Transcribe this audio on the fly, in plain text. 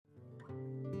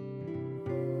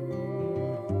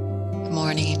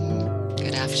morning,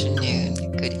 good afternoon,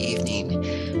 good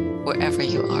evening, wherever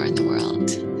you are in the world.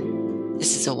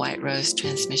 This is a White Rose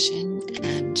transmission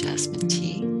and Jasmine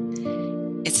tea.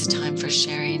 It's a time for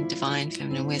sharing divine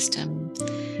feminine wisdom,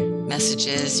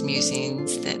 messages,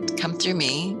 musings that come through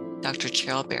me, Dr.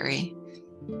 Cheryl Berry.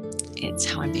 It's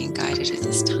how I'm being guided at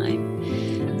this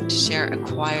time to share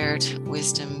acquired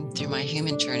wisdom through my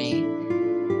human journey,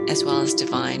 as well as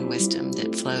divine wisdom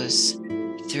that flows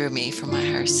through me from my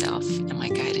higher self and my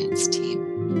guidance team.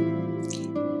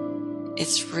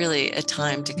 It's really a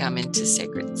time to come into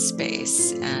sacred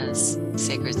space as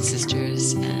sacred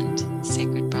sisters and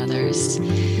sacred brothers,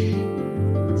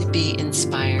 to be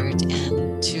inspired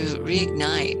and to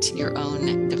reignite your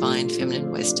own divine feminine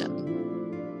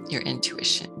wisdom, your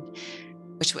intuition,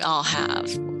 which we all have,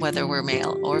 whether we're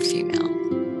male or female.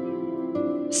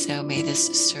 So may this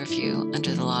serve you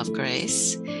under the law of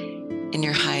grace in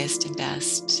your highest and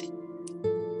best,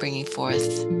 bringing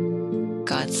forth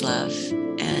God's love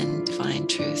and divine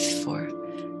truth for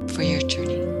your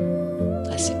journey.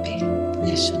 Blessed be.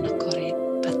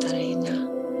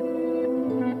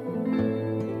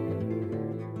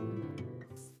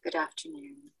 Good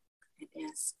afternoon. It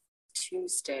is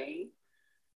Tuesday,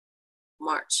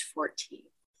 March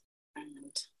 14th,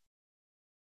 and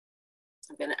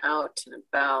I've been out and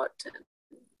about, and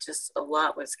just a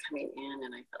lot was coming in,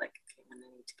 and I felt like, okay, I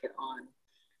need to get on.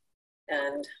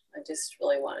 And I just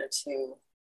really wanted to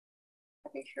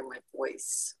have you hear my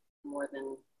voice more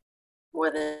than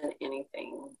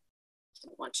anything. I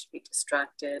didn't want you to be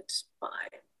distracted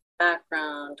by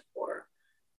background or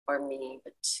me,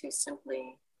 but to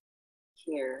simply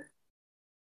hear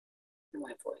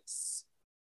my voice.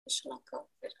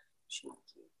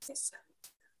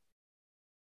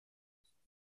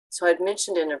 So I'd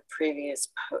mentioned in a previous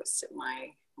post that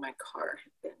my car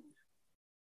had been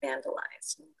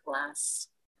vandalized and glass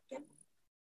had been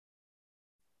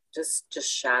just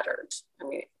shattered. I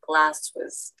mean, glass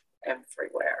was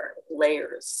everywhere,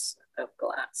 layers of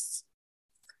glass.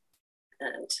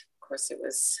 And of course it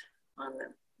was on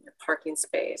the parking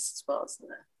space as well as in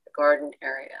the garden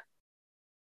area.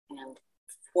 And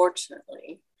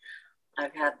fortunately,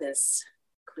 I've had this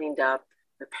cleaned up,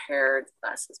 repaired, the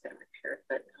glass has been repaired,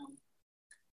 but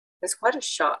it was quite a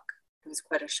shock. It was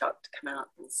quite a shock to come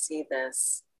out and see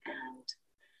this. And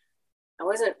I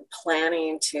wasn't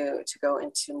planning to go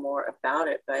into more about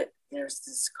it, but there's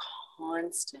this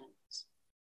constant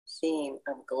theme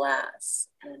of glass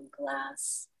and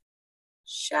glass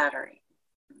shattering.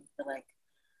 I feel like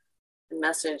the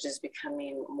message is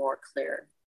becoming more clear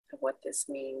of what this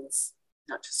means,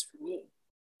 not just for me,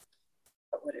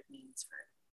 but what it means for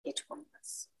each one of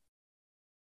us.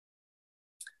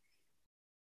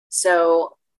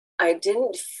 So I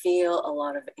didn't feel a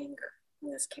lot of anger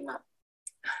when this came up.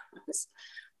 I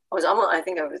was almost, I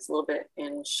think I was a little bit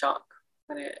in shock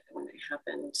when it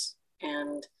happened,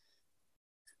 and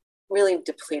really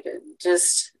depleted,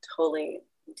 just totally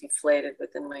deflated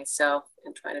within myself,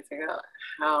 and trying to figure out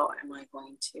how am I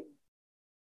going to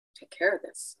take care of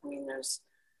this. I mean, there's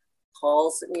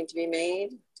calls that need to be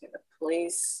made to the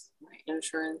police, my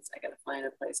insurance. I got to find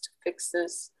a place to fix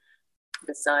this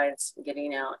besides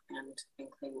getting out and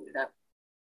cleaning it up.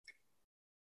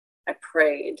 I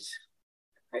prayed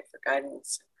for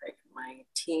guidance. I prayed for my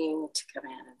team to come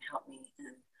in and help me.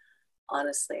 And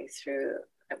honestly, through,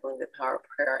 I believe, the power of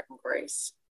prayer and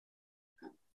grace, I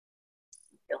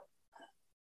feel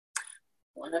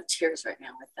a lot of tears right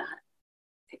now with that.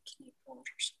 All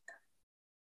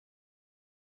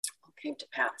came to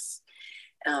pass,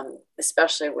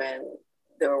 especially when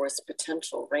there was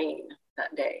potential rain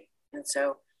that day. And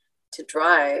so to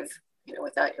drive,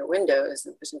 without your windows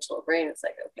and potential rain, it's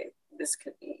like, okay, this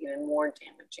could be even more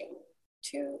damaging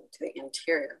to the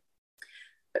interior.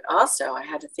 But also I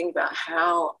had to think about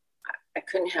how I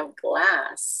couldn't have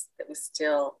glass that was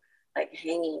still like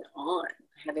hanging on.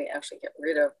 I had to actually get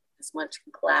rid of as much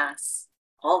glass,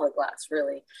 all the glass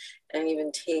really, and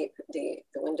even tape the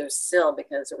window sill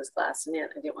because there was glass in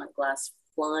it. I didn't want glass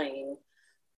flying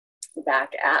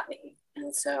back at me.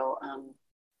 And so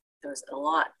there was a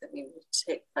lot that needed to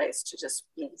take place to just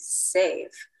be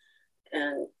safe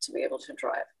and to be able to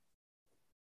drive.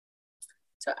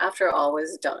 So after all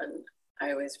was done,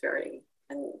 I was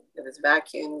and it was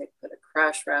vacuumed, they put a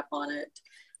crash wrap on it.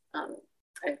 I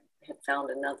had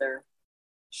found another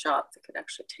shop that could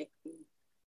actually take me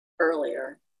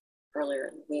earlier in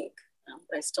the week.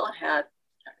 But I still had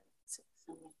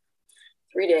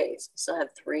 3 days. I still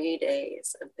had 3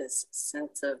 days of this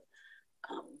sense of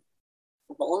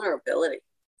vulnerability.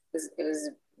 It was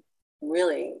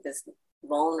really this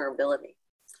vulnerability,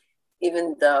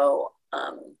 even though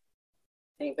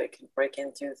anybody could break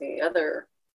in through the other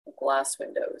glass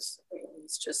windows. I mean, it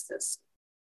was just this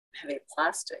heavy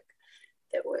plastic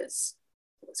that was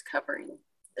covering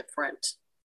the front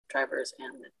driver's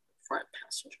and the front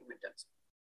passenger windows.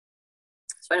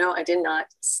 So I know I did not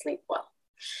sleep well.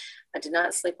 I did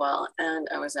not sleep well, and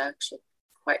I was actually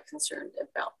quite concerned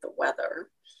about the weather,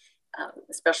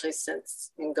 especially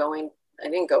since I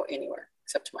didn't go anywhere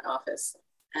except to my office.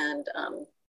 And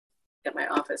at my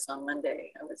office on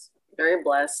Monday, I was very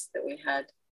blessed that we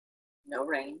had no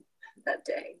rain that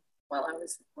day while I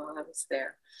was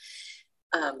there.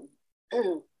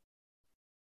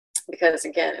 Because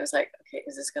again, it was like, okay,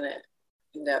 is this going to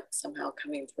end up somehow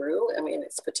coming through? I mean,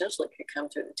 it's potentially could come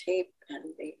through the tape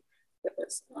and it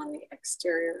was on the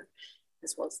exterior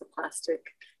as well as the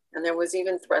plastic. And there was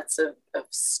even threats of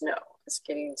snow,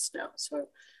 getting snow. So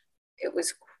it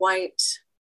was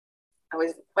I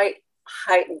was quite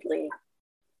heightenedly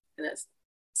in a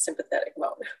sympathetic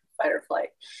mode, fight or flight,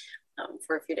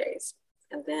 for a few days.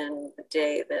 And then the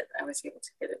day that I was able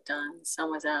to get it done, the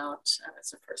sun was out. I was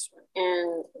the first one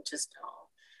in. It just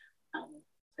all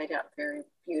played out very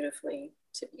beautifully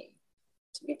to be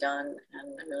done.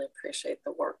 And I really appreciate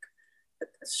the work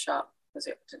that this shop was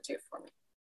able to do for me.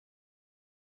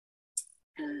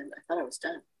 And I thought I was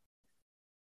done.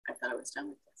 I thought I was done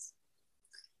with this.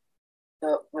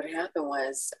 But what happened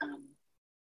was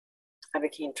I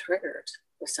became triggered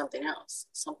with something else,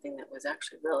 something that was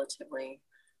actually relatively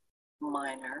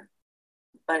minor,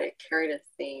 but it carried a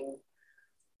theme,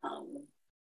 a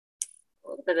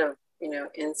little bit of,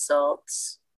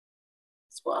 insults,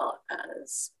 as well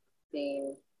as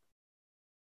being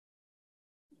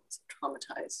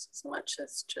traumatized as much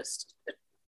as just,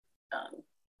 can't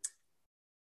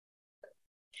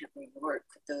remember the word,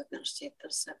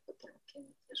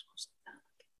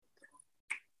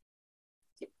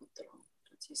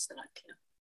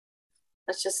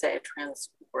 let's just say a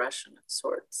transgression of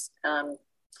sorts.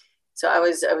 So I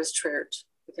was triggered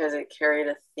because it carried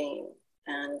a theme,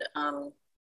 and a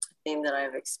theme that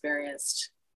I've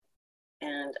experienced,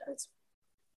 and I was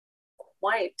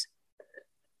quite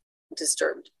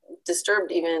disturbed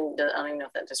even, I don't even know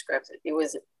if that describes it. It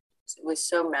was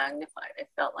so magnified. I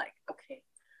felt like, okay,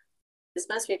 this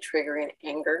must be triggering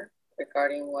anger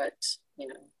regarding what,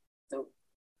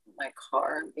 my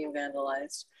car being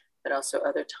vandalized, but also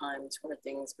other times where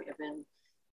things may have been,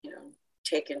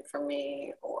 taken from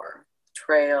me, or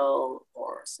betrayal,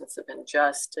 or sense of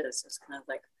injustice. It's kind of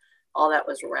like all that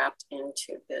was wrapped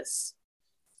into this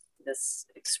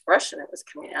expression that was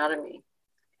coming out of me.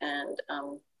 And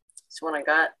so when I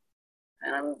got,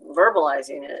 and I'm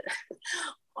verbalizing it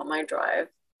on my drive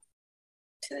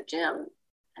to the gym,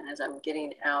 and as I'm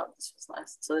getting out,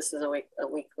 this is a week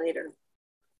later,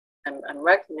 I'm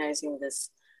recognizing the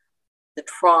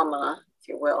trauma, if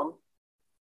you will,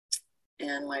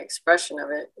 and my expression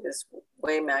of it is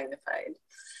way magnified.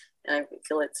 And I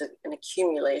feel it's an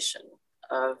accumulation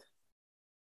of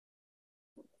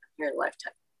your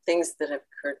lifetime, things that have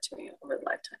occurred to me over the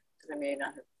lifetime that I may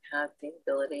not have had the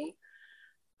ability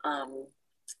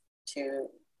to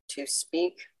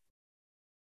speak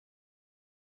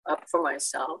up for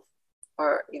myself,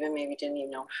 or even maybe didn't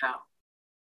even know how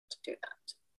to do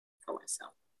that for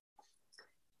myself.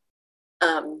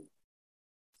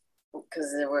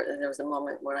 Because there was a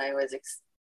moment when I was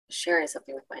sharing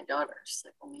something with my daughter. She's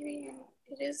like, well, maybe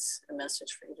it is a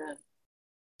message for you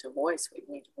to voice. We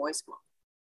need to voice more.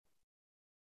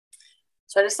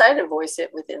 So I decided to voice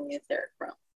it within the etheric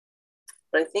realm.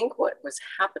 But I think what was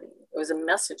happening, it was a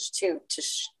message too to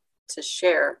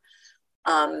share,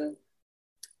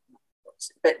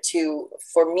 but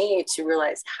for me to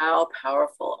realize how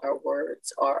powerful our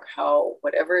words are, how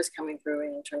whatever is coming through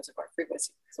in terms of our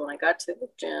frequency. So when I got to the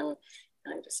gym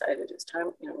and I decided it's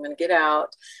time, I'm going to get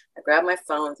out, I grabbed my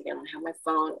phone again. I have my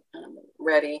phone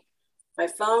ready. My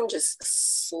phone just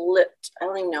slipped. I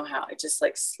don't even know how. It just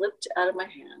slipped out of my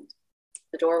hand.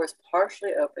 The door was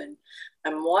partially open.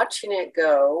 I'm watching it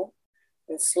go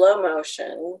in slow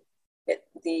motion.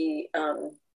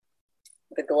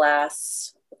 The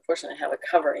glass, unfortunately, I have a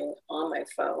covering on my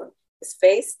phone, is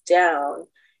face down.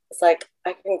 It's like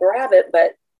I can grab it,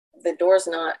 but the door's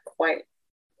not quite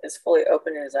as fully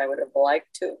open as I would have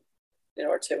liked to in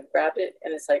order to grab it.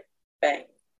 And it's like, bang,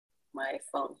 my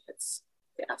phone hits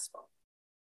the asphalt.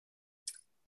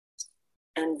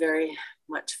 And very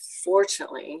much,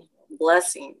 fortunately,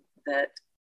 blessing that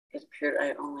it appeared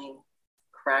I only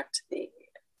cracked the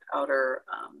outer,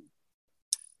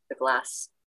 the glass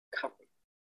cover.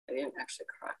 I didn't actually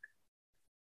crack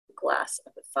the glass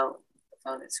of the phone. The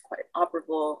phone is quite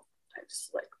operable. I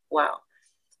just wow,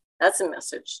 that's a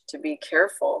message to be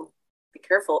careful be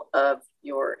careful of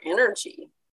your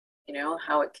energy, you know,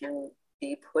 how it can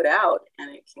be put out,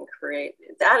 and it can create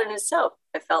that in itself.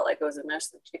 I felt like it was a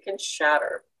message. It can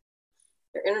shatter.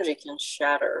 Your energy can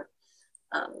shatter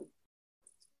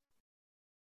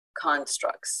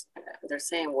constructs. They're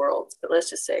saying worlds, but let's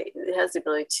just say it has the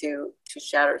ability to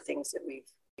shatter things that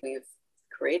we've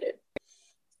created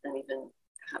and even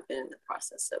have been in the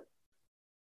process of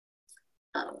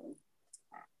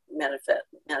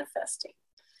manifesting.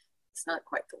 It's not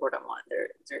quite the word I want.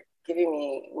 They're giving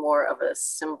me more of a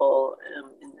symbol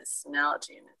in this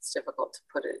analogy, and it's difficult to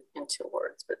put it into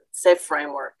words, but say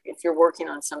framework. If you're working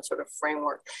on some sort of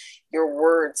framework, your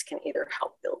words can either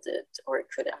help build it or it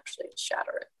could actually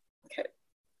shatter it. Okay.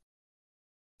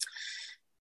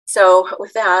 So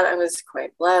with that, I was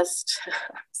quite blessed. I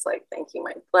was like, thank you,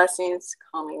 my blessings,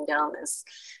 calming down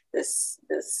this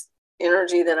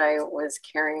energy that I was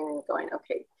carrying and going,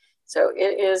 okay, so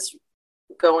it is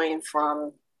going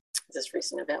from this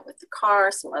recent event with the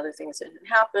car, some other things that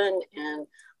had happened, and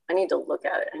I need to look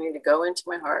at it. I need to go into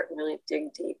my heart and really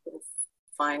dig deep and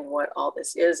find what all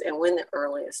this is and when the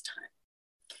earliest time.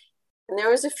 And there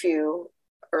was a few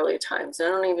early times. I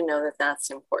don't even know that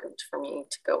that's important for me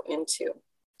to go into,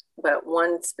 but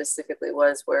one specifically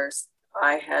was where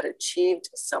I had achieved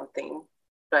something,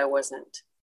 but I wasn't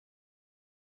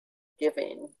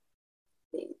giving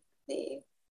the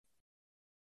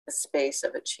space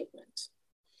of achievement.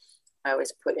 I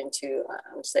was put into,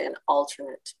 I would say, an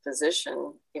alternate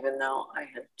position, even though I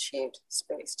had achieved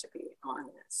space to be on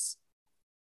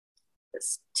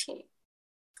this team.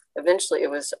 Eventually, it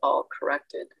was all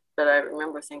corrected, but I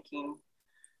remember thinking,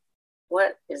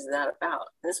 what is that about?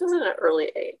 And this was at an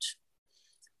early age.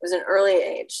 It was an early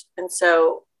age. And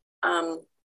so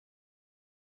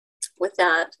with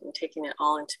that, and taking it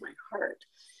all into my heart,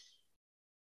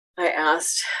 I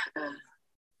asked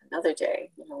another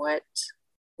day, you know,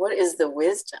 what is the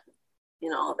wisdom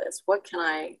in all this? What can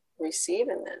I receive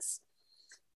in this?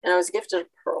 And I was gifted a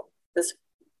pearl. This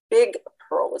big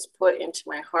pearl was put into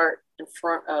my heart in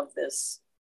front of this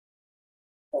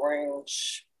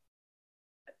orange,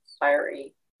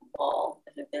 fiery ball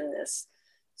that had been this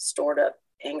stored up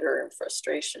anger and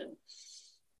frustration.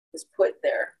 It was put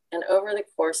there. And over the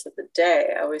course of the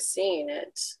day, I was seeing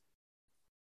it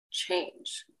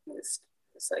change.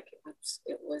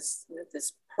 It was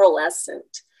this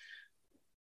pearlescent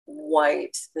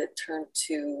white that turned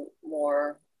to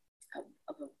more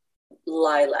of a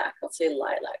lilac. I'll say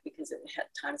lilac because it had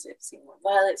times it seemed more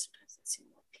violet, sometimes it seemed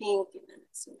more pink, and then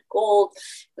it seemed gold.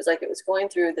 It was like it was going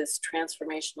through this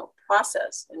transformational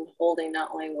process and holding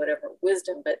not only whatever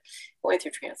wisdom, but going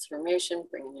through transformation,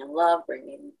 bringing in love,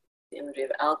 bringing the energy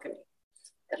of alchemy,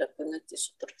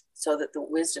 so that the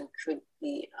wisdom could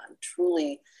be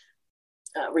truly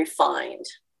refined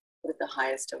with the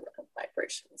highest of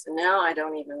vibrations. And now I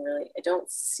don't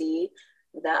see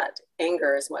that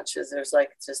anger as much as there's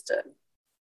like just a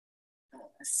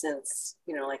sense,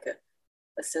 you know, like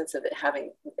a sense of it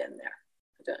having been there.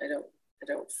 I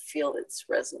don't feel its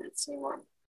resonance anymore.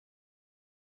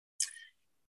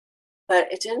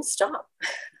 But it didn't stop.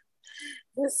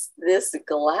 This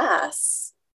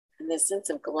glass and this sense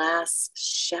of glass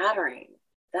shattering,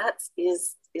 that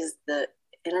is the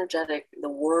energetic, the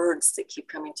words that keep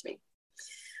coming to me.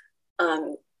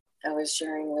 I was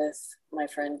sharing with my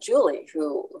friend Julie,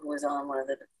 who was on one of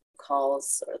the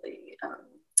calls or the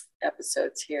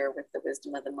episodes here with the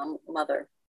wisdom of the mother,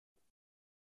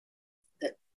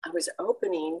 that I was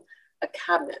opening a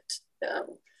cabinet.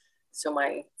 So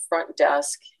my front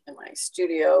desk and my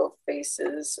studio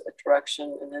faces a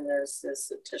direction, and then there's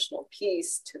this additional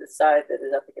piece to the side that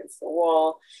is up against the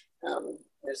wall.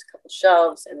 There's a couple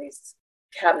shelves, and these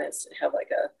cabinets have like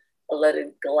a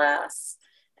leaded glass.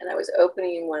 And I was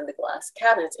opening one of the glass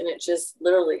cabinets, and it just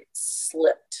literally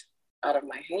slipped out of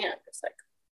my hand. It's like,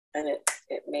 and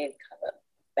it made kind of a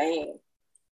bang.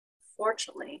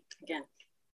 Fortunately, again,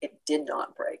 it did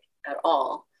not break at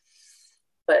all.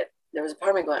 But there was a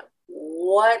part of me going,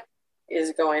 what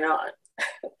is going on?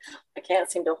 I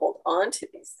can't seem to hold on to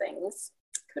these things.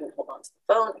 I couldn't hold on to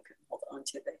the phone. I couldn't hold on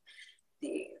to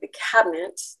the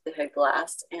cabinet that had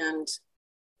glass. And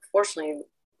fortunately,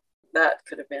 that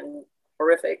could have been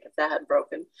horrific if that had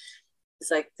broken. It's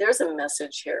like, there's a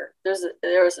message here.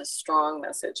 There was a strong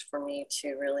message for me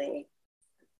to really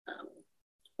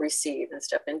receive and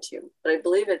step into. But I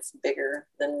believe it's bigger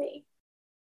than me.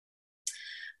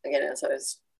 Again, as I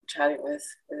was chatting with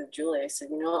Julie, I said,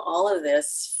 you know, all of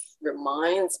this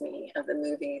reminds me of the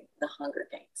movie The Hunger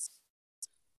Games.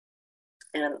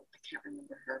 And I can't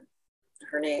remember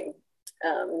her name,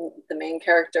 the main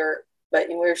character, but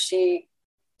where she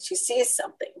sees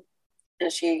something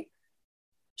and she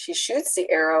she shoots the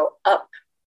arrow up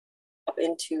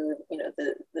into, you know,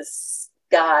 the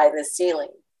sky, the ceiling,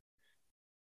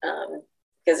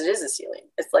 because it is a ceiling.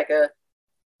 It's like a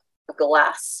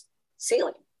glass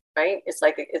ceiling, right? It's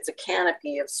like it's a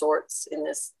canopy of sorts in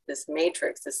this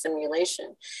matrix, this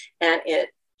simulation, and it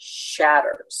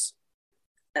shatters.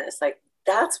 And it's like,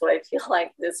 that's what I feel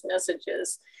like this message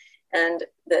is. And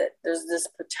that there's this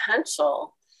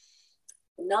potential,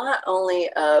 not only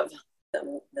of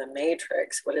the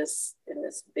matrix, what is in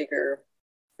this bigger,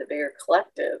 the bigger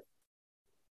collective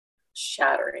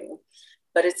shattering,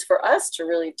 but it's for us to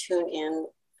really tune in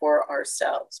for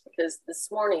ourselves. Because this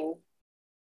morning,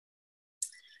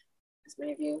 as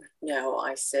many of you know,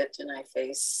 I sit and I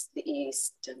face the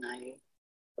east and I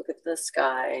look at the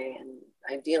sky, and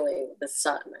ideally the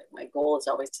sun. My goal is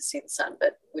always to see the sun,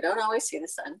 but we don't always see the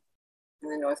sun in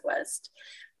the Northwest,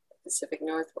 Pacific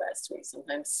Northwest. We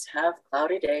sometimes have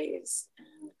cloudy days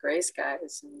and gray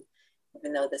skies, and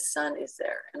even though the sun is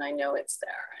there and I know it's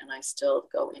there, and I still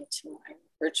go into my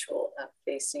ritual of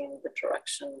facing the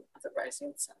direction of the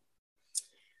rising sun.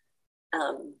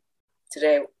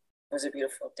 Today was a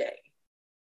beautiful day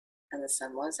and the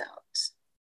sun was out.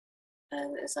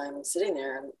 And as I'm sitting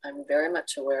there, I'm very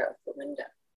much aware of the window.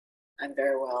 I'm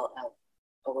very well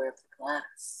aware of the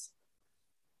glass.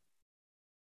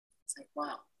 It's like,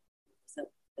 wow,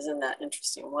 isn't that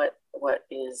interesting? What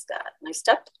is that? And I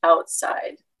stepped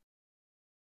outside,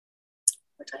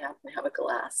 which I happen to have a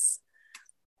glass,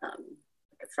 like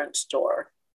a French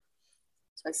door.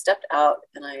 So I stepped out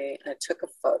and I took a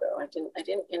photo. I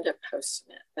didn't end up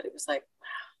posting it, but it was like, wow,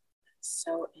 that's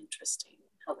so interesting.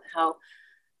 How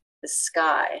the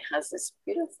sky has this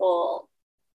beautiful,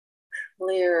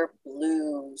 clear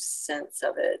blue sense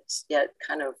of it, yet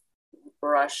kind of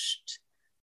brushed,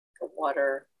 the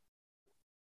water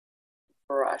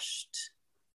brushed,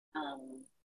 and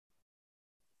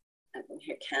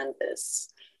here canvas,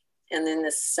 and then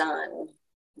the sun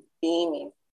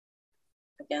beaming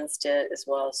against it, as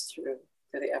well as through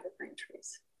the evergreen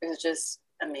trees. It was just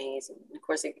amazing. And of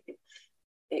course, it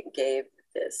gave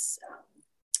this,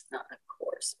 not of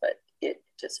course, but it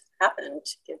just happened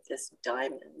to give this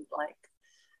diamond-like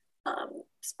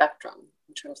spectrum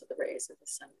in terms of the rays of the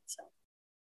sun itself.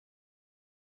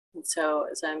 And so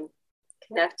as I'm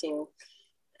connecting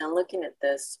and looking at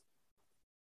this,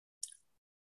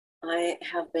 I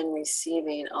have been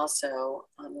receiving also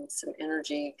some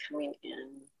energy coming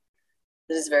in.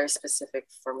 This is very specific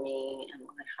for me and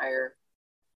my higher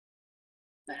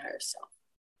self.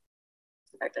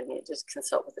 In fact, I need to just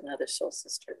consult with another soul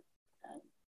sister.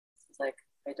 It's like,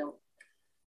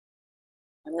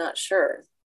 I'm not sure.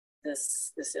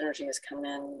 This energy has come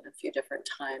in a few different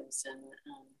times and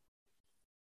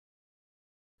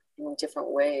in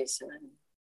different ways, and I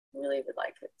really would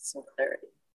like some clarity.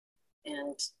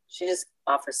 And she just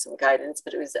offers some guidance,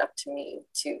 but it was up to me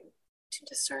to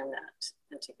discern that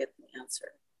and to get the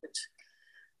answer, which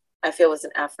I feel was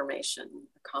an affirmation,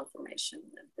 a confirmation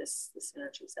that this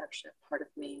energy is actually a part of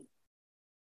me,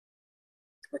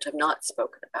 which I've not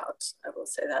spoken about. I will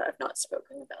say that I've not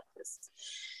spoken about this.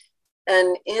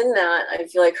 And in that, I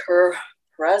feel like her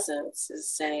presence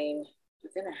is saying,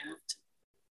 you're going to have to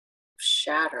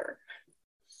shatter.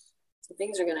 So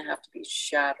things are going to have to be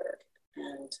shattered.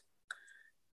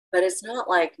 But it's not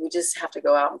like we just have to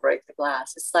go out and break the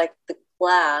glass. It's like the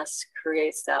glass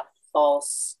creates that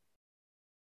false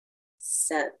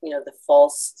scent, the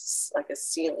false, like a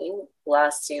ceiling,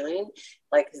 glass ceiling,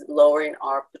 like lowering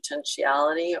our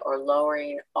potentiality or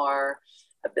lowering our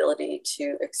ability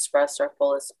to express our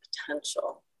fullest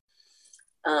potential.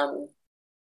 And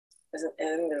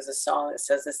there's a song that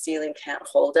says the ceiling can't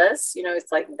hold us.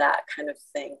 It's like that kind of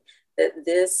thing. That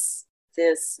this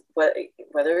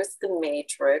whether it's the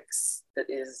matrix that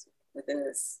is within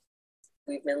this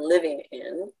we've been living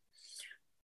in,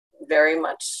 very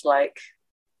much like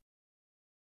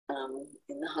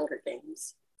in the Hunger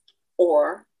Games,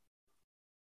 or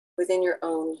within your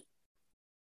own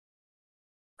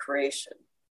creation.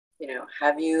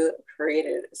 Have you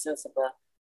created a sense of a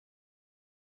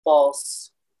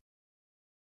false,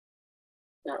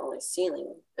 not only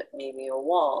ceiling, but maybe a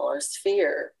wall or a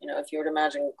sphere? If you were to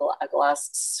imagine a glass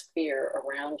sphere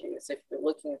around you, as if you're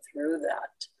looking through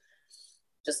that,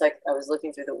 just like I was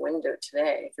looking through the window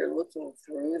today, if you're looking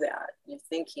through that, you're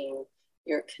thinking,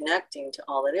 you're connecting to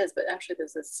all it is, but actually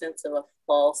there's a sense of a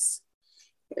false,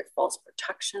 either false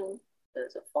protection,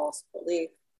 there's a false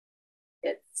belief.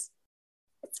 It's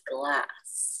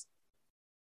glass,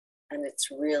 and it's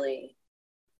really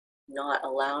not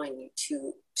allowing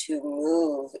you to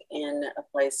move in a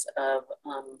place of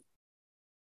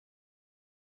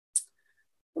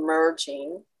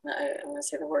merging, I'm going to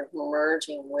say the word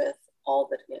merging with all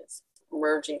that is,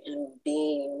 merging and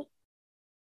being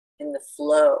in the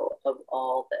flow of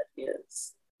all that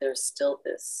is. There's still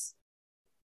this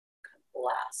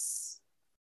glass,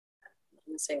 I'm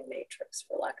going to say matrix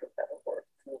for lack of a better word,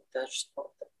 that's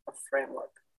a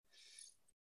framework.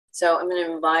 So I'm going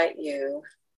to invite you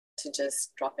to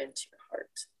just drop into your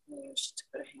heart. You just to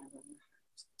put a hand on your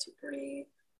heart, to breathe.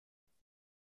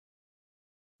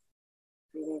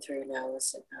 Breathing through your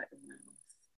nose and out your mouth.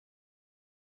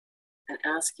 And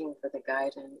asking for the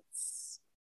guidance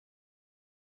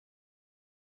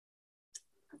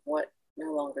of what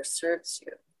no longer serves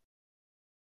you,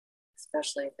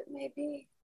 especially if it may be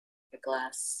a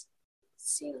glass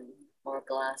ceiling or a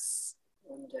glass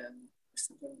window or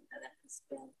something that has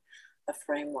been a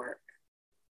framework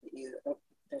that you,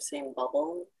 the same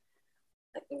bubble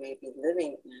that you may be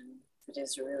living in that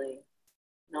is really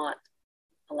not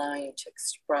allowing you to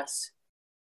express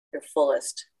your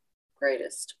fullest,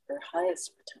 greatest, or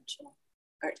highest potential,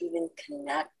 or even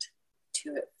connect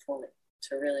to it fully,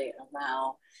 to really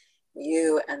allow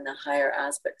you and the higher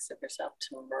aspects of yourself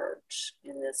to merge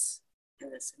in this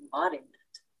embodiment.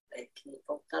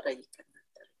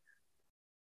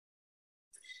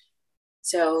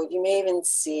 So you may even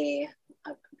see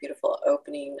a beautiful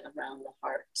opening around the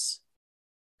heart,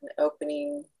 an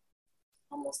opening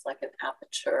almost like an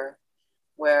aperture,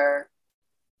 where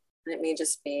it may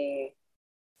just be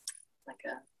like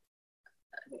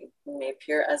it may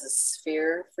appear as a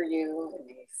sphere for you.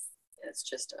 It's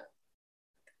just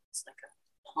it's like a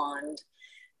pond.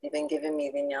 They've been giving me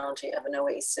the analogy of an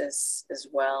oasis as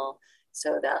well.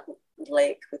 So that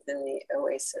lake within the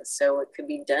oasis. So it could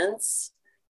be dense,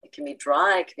 it can be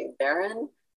dry, it can be barren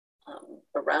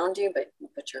around you,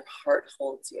 but your heart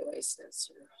holds the oasis.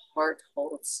 Your heart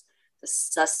holds the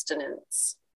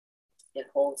sustenance. It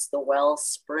holds the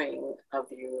wellspring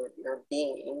of your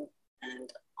being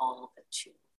and all that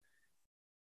you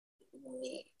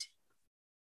need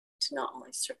to not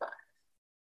only survive,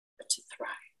 but to thrive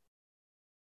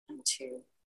and to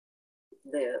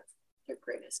live your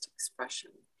greatest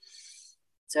expression.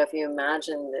 So if you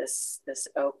imagine this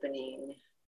opening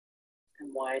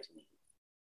and widening,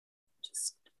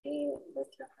 just being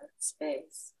with your heart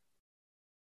space,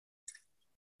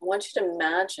 I want you to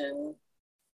imagine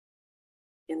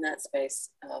in that space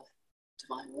of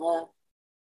divine love,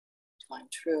 divine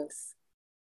truth,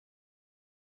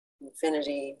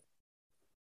 infinity,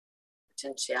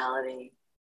 potentiality,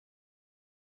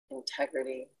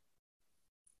 integrity,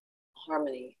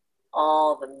 harmony,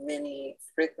 all the many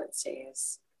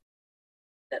frequencies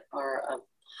that are of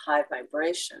high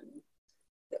vibration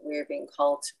that we are being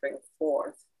called to bring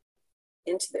forth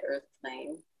into the earth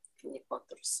plane to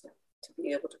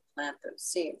be able to plant those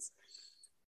seeds.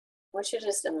 I want you to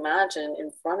just imagine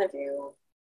in front of you,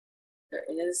 there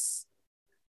is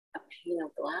a pane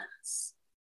of glass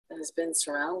that has been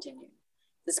surrounding you.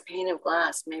 This pane of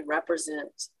glass may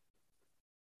represent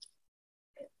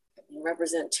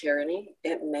tyranny.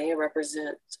 It may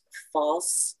represent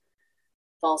false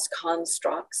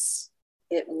constructs.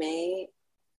 It may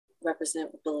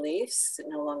represent beliefs that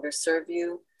no longer serve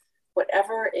you.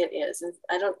 Whatever it is, and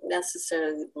I don't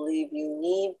necessarily believe you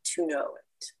need to know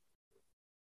it.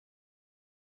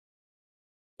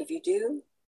 If you do,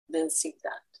 then seek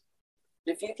that.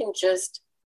 But if you can just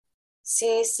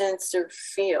see, sense, or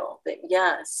feel that,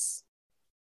 yes,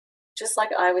 just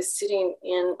like I was sitting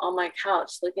on my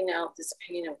couch looking out this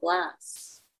pane of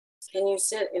glass, can you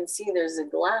sit and see there's a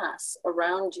glass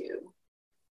around you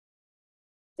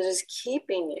that is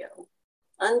keeping you,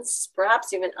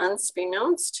 perhaps even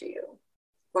unbeknownst to you,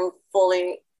 from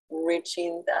fully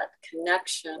reaching that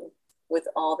connection with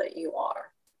all that you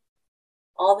are.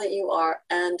 All that you are,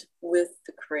 and with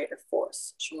the creator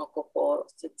force.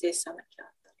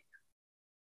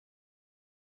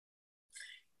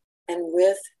 And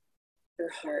with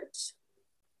your heart,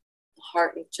 the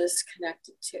heart you've just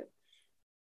connected to,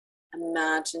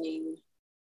 imagining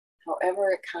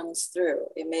however it comes through.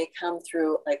 It may come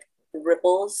through like the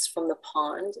ripples from the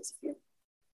pond, as if you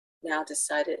now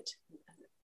decided,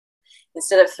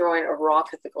 instead of throwing a rock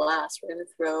at the glass, we're going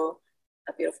to throw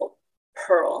a beautiful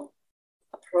pearl,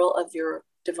 a pearl of your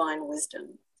divine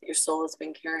wisdom that your soul has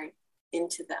been carrying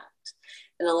into that,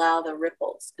 and allow the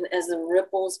ripples. And as the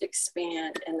ripples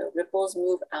expand and the ripples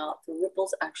move out, the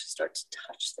ripples actually start to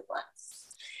touch the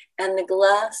glass. And the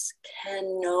glass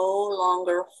can no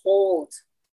longer hold.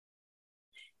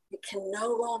 It can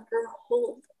no longer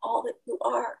hold all that you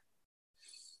are.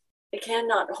 It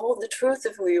cannot hold the truth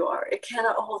of who you are. It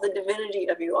cannot hold the divinity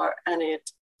of who you are. And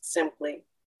it simply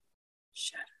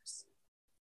shatters.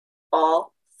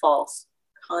 All false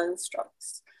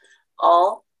constructs,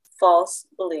 all false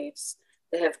beliefs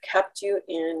that have kept you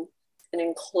in an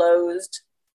enclosed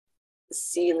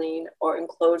ceiling or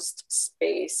enclosed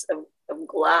space of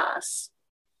glass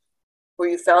where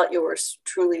you felt you were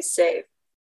truly safe,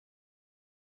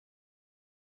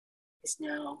 is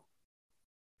now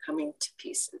coming to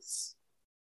pieces.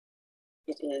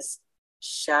 It is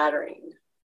shattering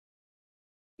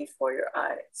before your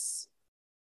eyes.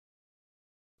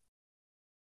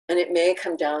 And it may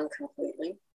come down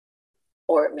completely,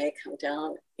 or it may come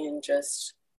down in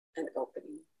just an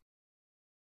opening,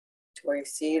 to where you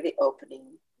see the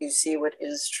opening, you see what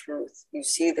is truth, you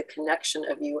see the connection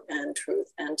of you and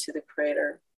truth, and to the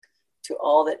Creator, to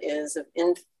all that is of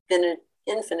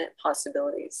infinite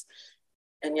possibilities.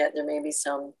 And yet there may be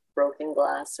some broken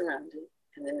glass around it,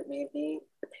 and then it may be,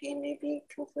 the pain may be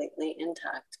completely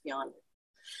intact beyond it.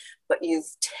 But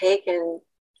you've taken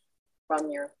from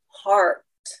your heart,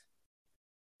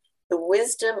 the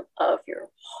wisdom of your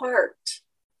heart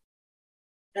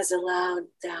has allowed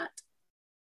that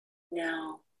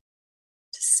now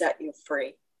to set you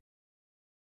free.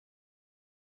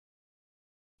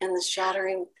 And the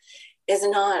shattering is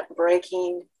not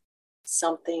breaking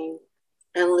something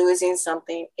and losing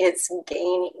something, it's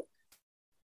gaining.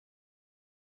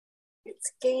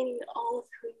 It's gaining all of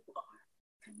who you are.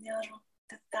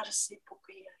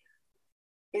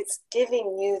 It's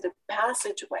giving you the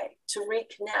passageway to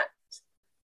reconnect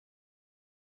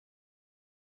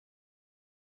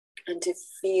and to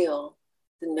feel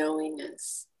the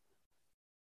knowingness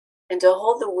and to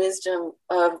hold the wisdom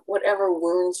of whatever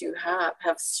wounds you have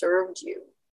served you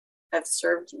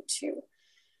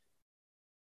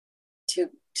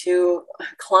to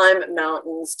climb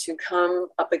mountains, to come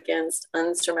up against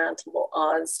unsurmountable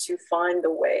odds, to find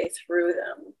the way through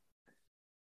them,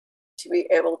 to be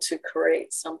able to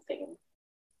create something.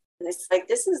 And it's like,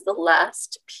 this is the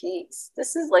last piece.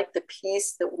 This is like the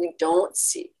piece that we don't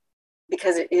see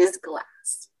because it is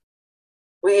glass.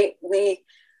 We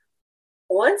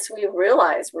once we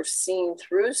realize we're seeing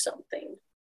through something,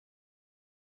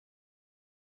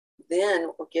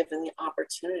 then we're given the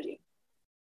opportunity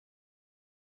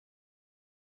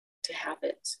to have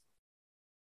it,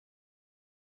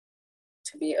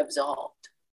 to be absolved.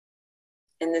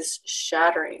 And this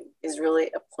shattering is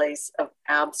really a place of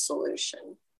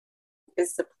absolution.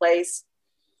 It's the place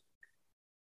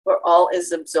where all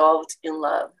is absolved in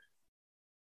love.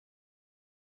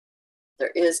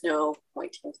 There is no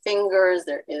pointing fingers.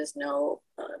 There is no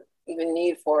even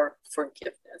need for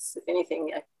forgiveness. If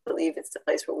anything, I believe it's the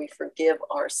place where we forgive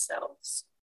ourselves.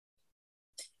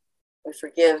 We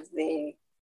forgive the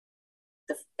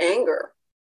anger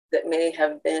that may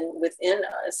have been within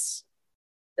us,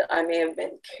 that I may have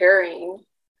been carrying,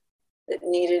 that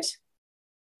needed,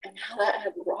 and how that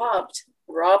had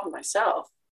robbed myself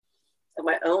of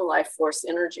my own life force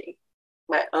energy,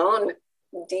 my own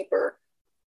deeper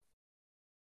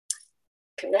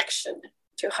connection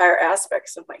to higher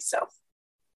aspects of myself.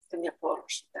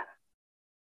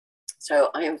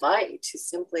 So I invite you to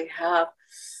simply have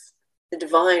the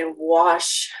divine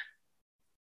wash.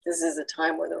 This is a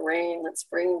time where the rain, let's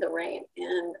bring the rain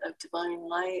in of divine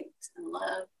light and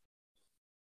love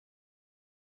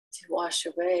to wash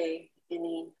away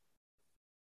anything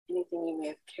you may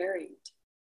have carried,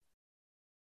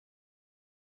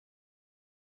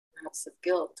 perhaps of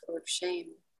guilt or of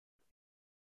shame,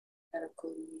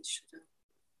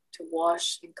 to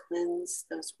wash and cleanse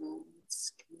those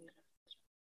wounds.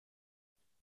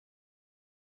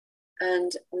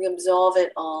 And we absolve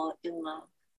it all in love.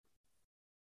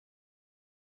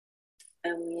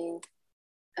 And we,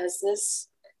 as this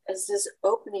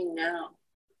opening now,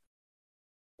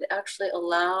 it actually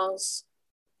allows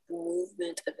the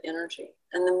movement of energy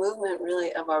and the movement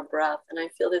really of our breath. And I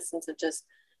feel this sense of just,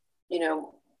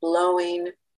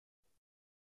 blowing,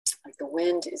 like the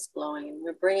wind is blowing.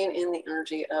 We're bringing in the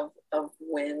energy of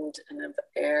wind and of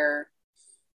air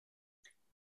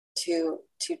to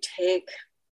take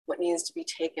what needs to be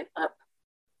taken up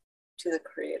to the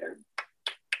Creator.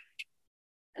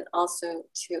 And also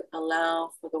to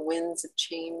allow for the winds of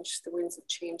change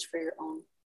for your own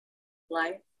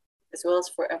life, as well as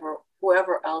for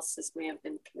whoever else this may have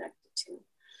been connected to.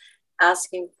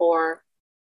 Asking for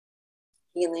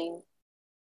healing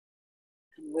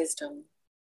and wisdom,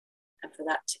 and for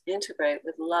that to integrate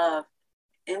with love,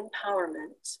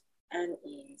 empowerment, and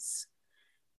ease,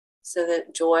 so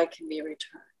that joy can be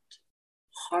returned,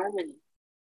 harmony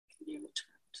can be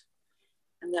returned,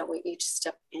 and that we each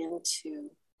step into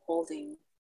holding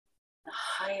the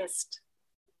highest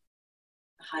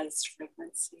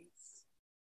frequencies.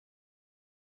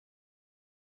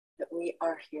 That we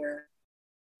are here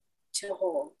to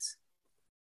hold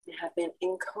and have been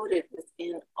encoded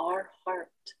within our heart.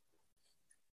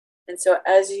 And so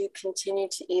as you continue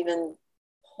to even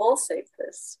pulsate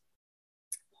this,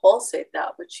 pulsate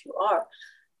that which you are,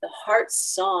 the heart's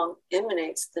song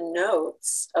emanates the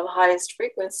notes of highest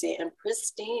frequency and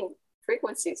pristine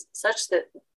frequencies, such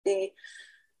that the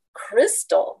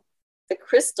crystal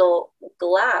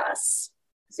glass,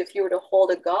 as if you were to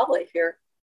hold a goblet here,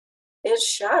 it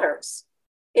shatters.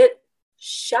 It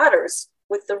shatters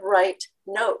with the right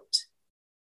note.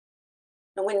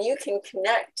 And when you can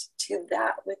connect to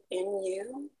that within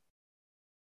you,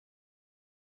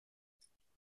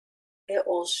 it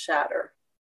will shatter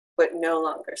what no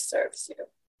longer serves you.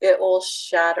 It will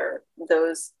shatter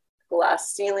those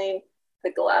glass ceiling,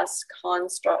 the glass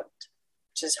construct,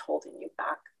 which is holding you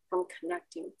back from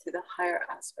connecting to the higher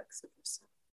aspects of yourself.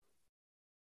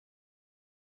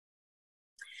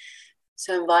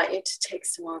 So I invite you to take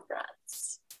some more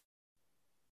breaths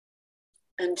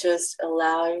and just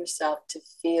allow yourself to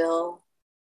feel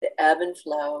the ebb and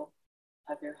flow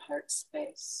of your heart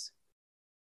space.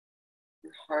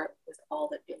 Your heart with all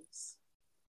that is.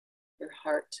 Your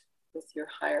heart with your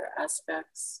higher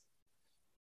aspects,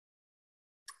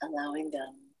 allowing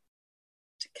them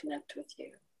to connect with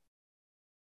you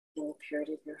in the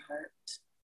purity of your heart,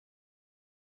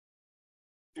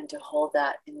 and to hold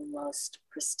that in the most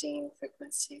pristine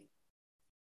frequency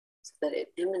so that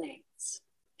it emanates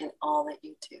in all that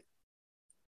you do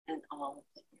and all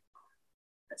that you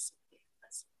are. Blessed be,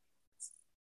 blessed be, blessed be.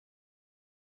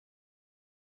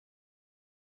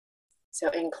 So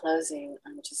in closing,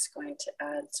 I'm just going to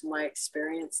add, so my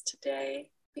experience today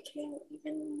became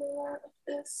even more of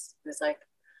this. It was like,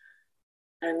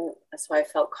 and that's why I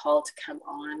felt called to come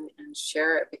on and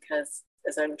share it, because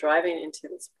as I'm driving into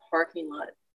this parking lot,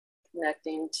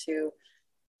 connecting to,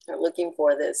 or looking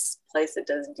for this place that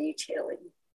does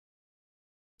detailing,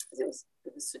 it was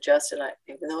suggested,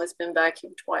 even though it's been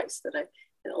vacuumed twice, that and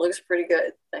it looks pretty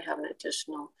good, I have an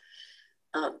additional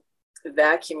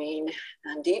vacuuming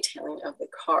and detailing of the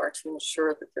car to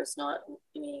ensure that there's not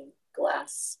any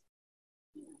glass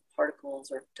particles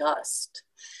or dust,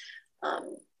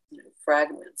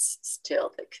 fragments still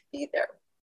that could be there.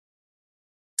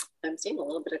 I'm seeing a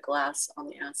little bit of glass on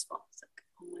the asphalt. It's like,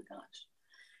 oh my gosh.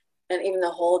 And even the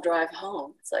whole drive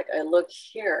home, it's like I look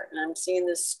here and I'm seeing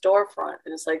this storefront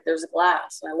and it's like there's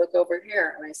glass. And I look over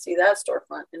here and I see that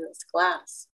storefront and it's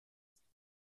glass.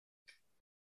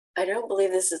 I don't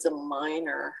believe this is a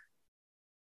minor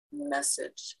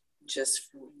message just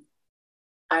for me.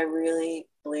 I really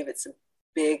believe it's a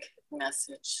big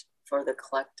message for the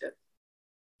collective,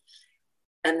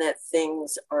 and that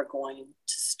things are going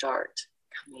to start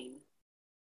coming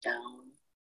down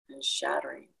and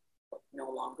shattering what no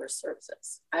longer serves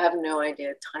us. I have no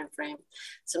idea time frame.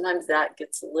 Sometimes that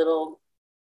gets a little,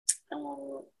 I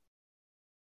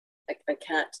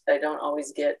don't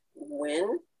always get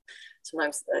when.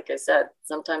 Sometimes, like I said,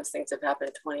 sometimes things have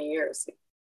happened 20 years.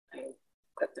 I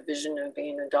got the vision of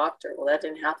being a doctor. Well, that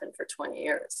didn't happen for 20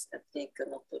 years. The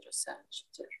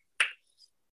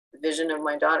vision of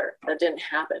my daughter, that didn't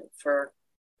happen for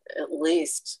at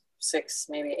least 6,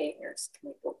 maybe 8 years.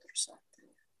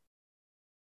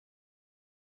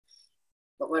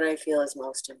 But what I feel is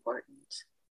most important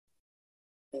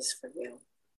is for you.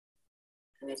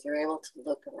 And if you're able to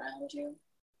look around you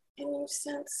and you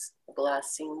sense a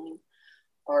glass ceiling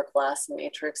or a glass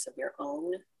matrix of your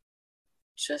own,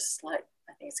 just like,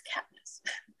 I think it's Katniss.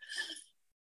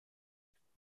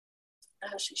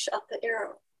 Oh, she shot the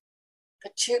arrow.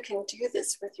 But you can do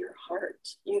this with your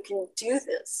heart. You can do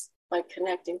this by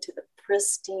connecting to the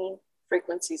pristine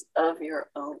frequencies of your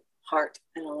own heart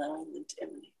and allowing them to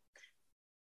emanate.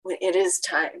 When it is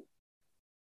time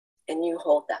and you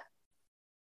hold that,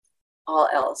 all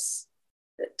else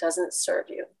that doesn't serve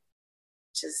you,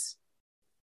 just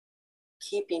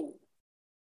keeping you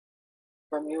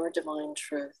from your divine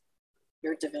truth,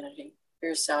 your divinity,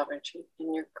 your sovereignty,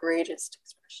 and your greatest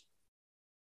expression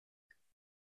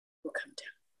will come down.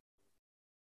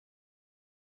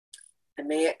 And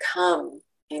may it come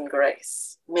in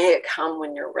grace. May it come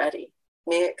when you're ready.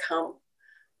 May it come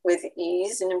with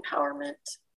ease and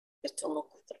empowerment.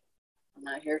 I'm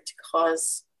not here to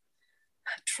cause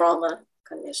trauma.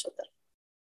 I'm here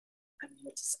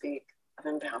to speak of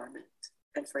empowerment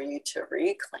and for you to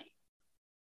reclaim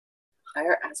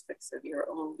higher aspects of your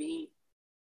own being.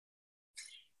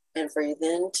 And for you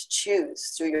then to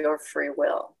choose through your free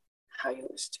will how you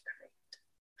wish to create,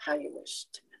 how you wish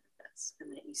to manifest,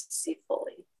 and that you see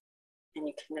fully and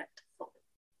you connect fully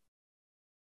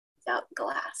without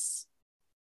glass,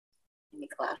 any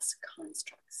glass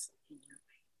constructs in your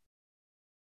way.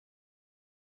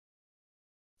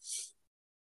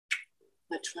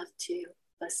 Much love to you.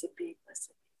 Blessed be, blessed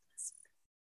be, blessed be.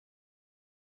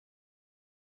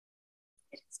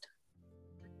 It is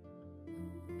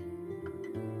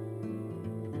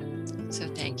done. So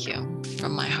thank you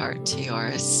from my heart to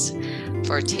yours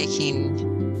for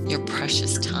taking your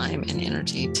precious time and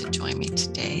energy to join me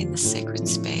today in the sacred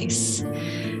space,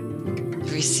 to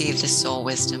receive the soul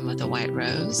wisdom of the white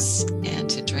rose, and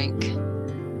to drink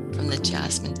from the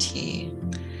jasmine tea,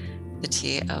 the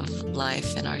tea of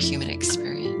life and our human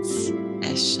experience.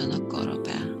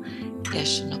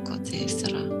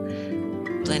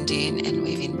 Blending and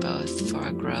weaving both for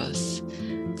our growth,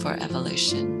 for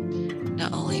evolution,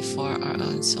 not only for our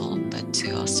own soul, but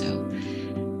to also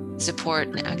support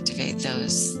and activate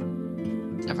those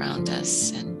around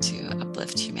us and to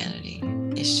uplift humanity.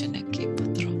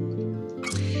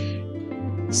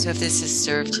 So if this has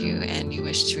served you and you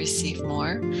wish to receive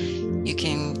more, you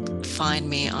can find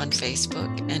me on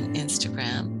Facebook and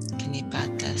Instagram,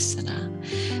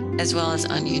 as well as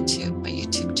on YouTube, my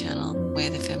YouTube channel, Way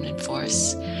of the Feminine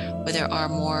Force, where there are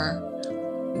more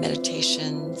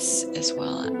meditations as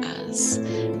well as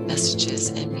messages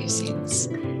and musings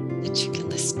that you can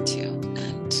listen to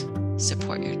and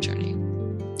support your journey.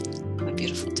 Have a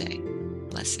beautiful day.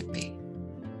 Blessed be.